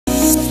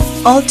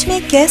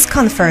Ultimate guest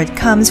comfort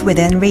comes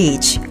within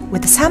reach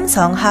with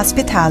Samsung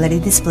hospitality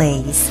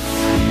displays.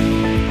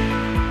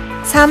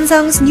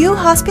 Samsung's new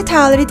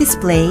hospitality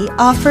display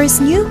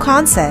offers new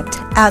concept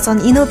as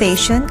an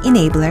innovation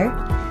enabler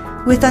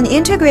with an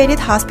integrated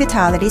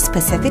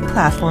hospitality-specific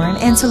platform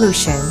and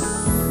solution.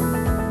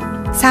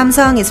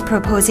 Samsung is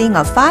proposing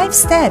a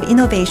 5-step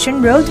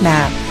innovation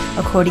roadmap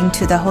according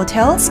to the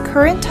hotel's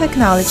current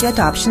technology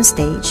adoption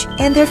stage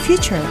and their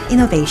future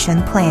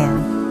innovation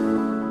plan.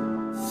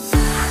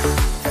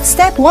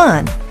 Step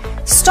 1.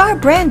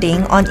 Start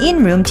branding on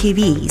in-room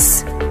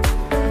TVs.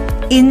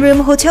 In-room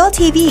hotel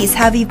TVs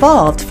have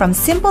evolved from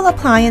simple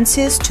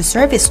appliances to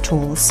service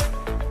tools.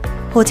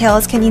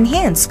 Hotels can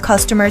enhance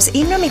customers'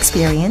 in-room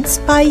experience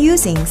by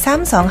using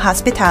Samsung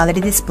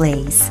hospitality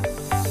displays.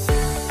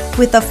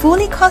 With a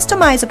fully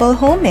customizable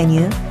home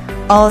menu,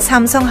 all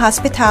Samsung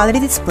hospitality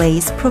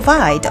displays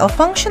provide a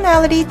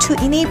functionality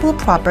to enable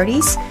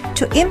properties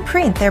to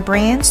imprint their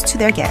brands to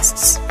their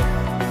guests.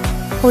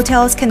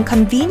 Hotels can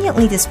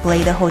conveniently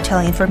display the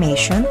hotel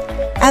information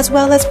as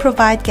well as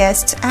provide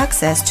guests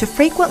access to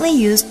frequently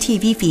used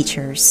TV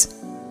features.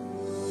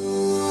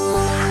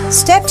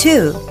 Step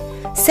 2.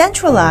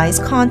 Centralize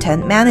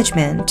content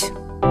management.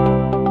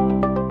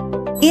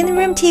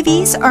 In-room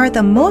TVs are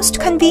the most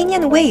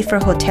convenient way for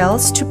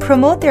hotels to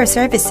promote their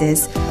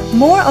services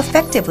more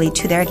effectively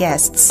to their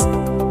guests.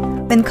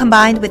 When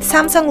combined with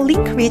Samsung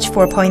LinkReach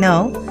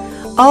 4.0,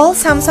 all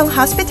Samsung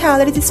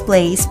hospitality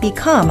displays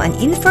become an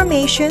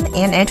information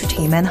and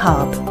entertainment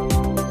hub.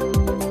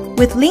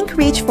 With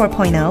LinkReach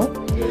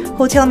 4.0,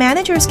 hotel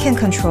managers can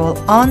control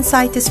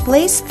on-site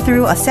displays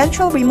through a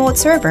central remote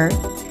server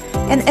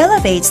and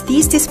elevates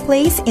these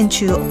displays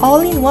into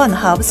all-in-one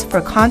hubs for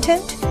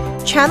content,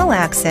 channel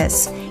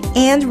access,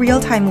 and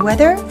real-time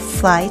weather,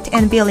 flight,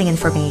 and billing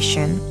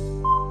information.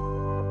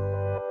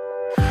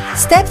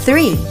 Step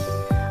 3.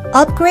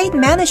 Upgrade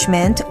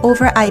management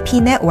over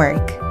IP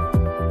network.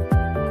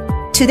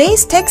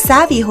 Today's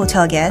tech-savvy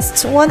hotel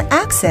guests want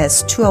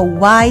access to a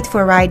wide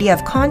variety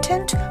of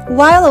content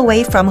while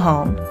away from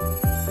home.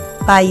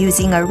 By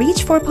using a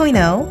Reach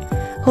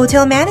 4.0,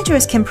 hotel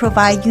managers can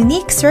provide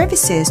unique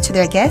services to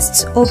their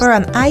guests over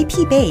an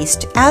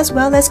IP-based as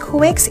well as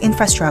coax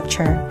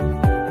infrastructure.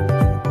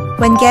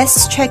 When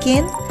guests check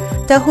in,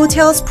 the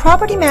hotel's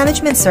property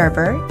management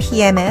server,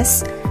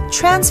 PMS,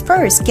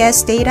 transfers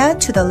guest data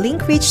to the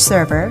LinkReach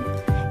server,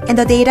 and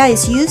the data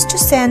is used to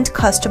send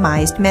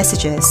customized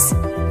messages.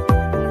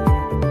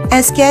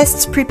 As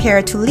guests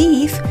prepare to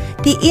leave,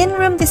 the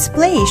in-room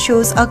display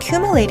shows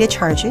accumulated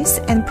charges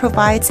and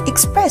provides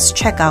express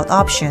checkout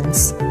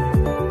options.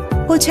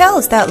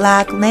 Hotels that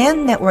lack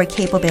LAN network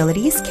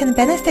capabilities can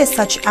benefit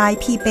such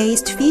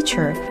IP-based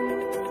feature.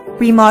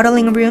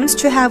 Remodeling rooms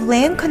to have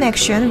LAN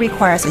connection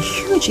requires a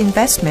huge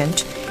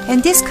investment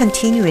and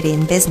discontinuity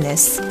in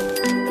business.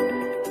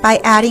 By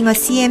adding a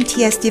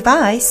CMTS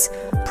device,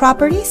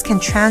 properties can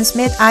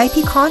transmit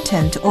IP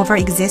content over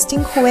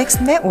existing coax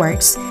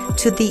networks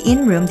to the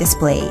in-room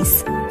displays.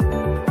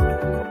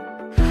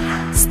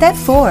 Step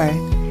 4.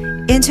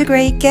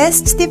 Integrate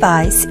guest's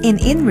device in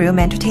in-room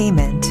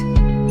entertainment.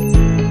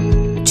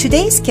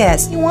 Today's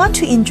guests want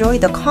to enjoy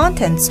the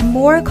contents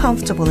more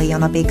comfortably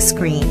on a big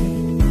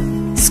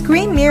screen.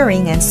 Screen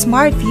mirroring and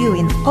smart view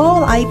in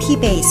all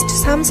IP-based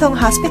Samsung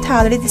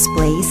hospitality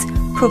displays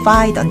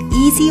provide an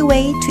easy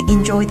way to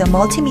enjoy the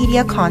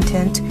multimedia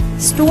content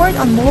stored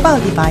on mobile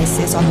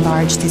devices on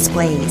large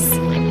displays.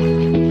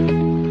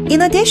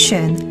 In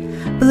addition,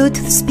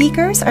 Bluetooth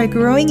speakers are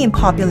growing in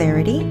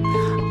popularity,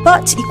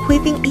 but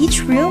equipping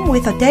each room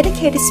with a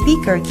dedicated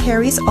speaker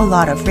carries a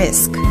lot of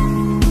risk.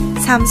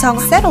 Samsung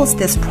settles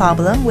this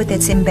problem with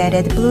its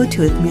embedded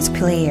Bluetooth music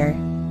player.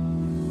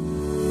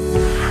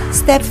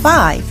 Step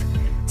 5.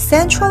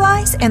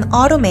 Centralize and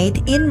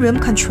automate in-room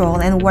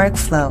control and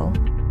workflow.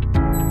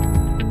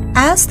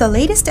 As the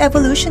latest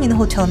evolution in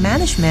hotel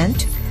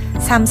management,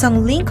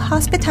 Samsung Link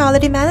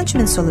Hospitality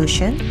Management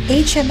Solution,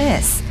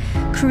 HMS,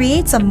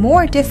 creates a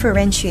more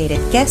differentiated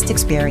guest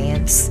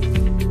experience.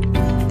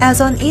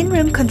 As an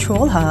in-room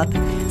control hub,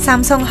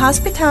 Samsung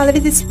hospitality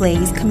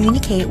displays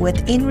communicate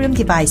with in-room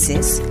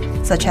devices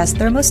such as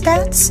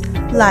thermostats,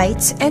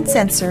 lights, and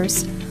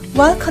sensors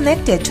while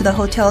connected to the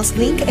hotel's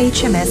Link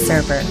HMS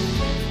server,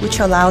 which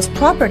allows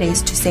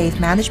properties to save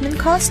management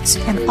costs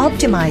and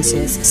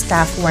optimizes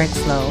staff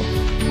workflow.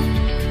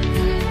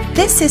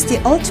 This is the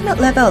ultimate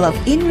level of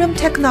in-room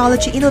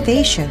technology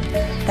innovation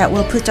that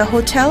will put the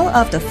hotel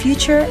of the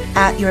future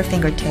at your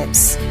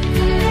fingertips.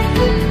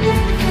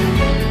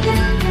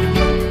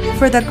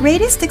 For the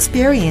greatest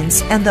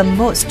experience and the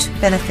most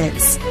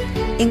benefits,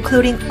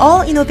 including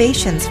all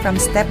innovations from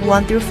Step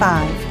 1 through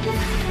 5,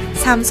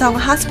 Samsung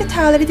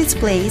hospitality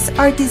displays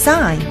are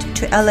designed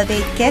to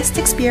elevate guest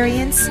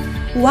experience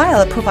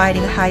while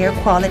providing higher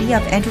quality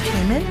of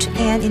entertainment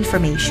and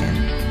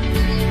information.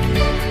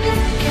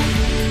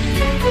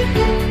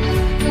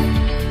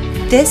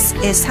 This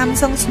is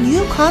Samsung's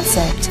new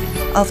concept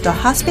of the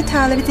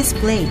hospitality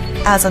display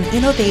as an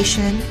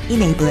innovation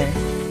enabler.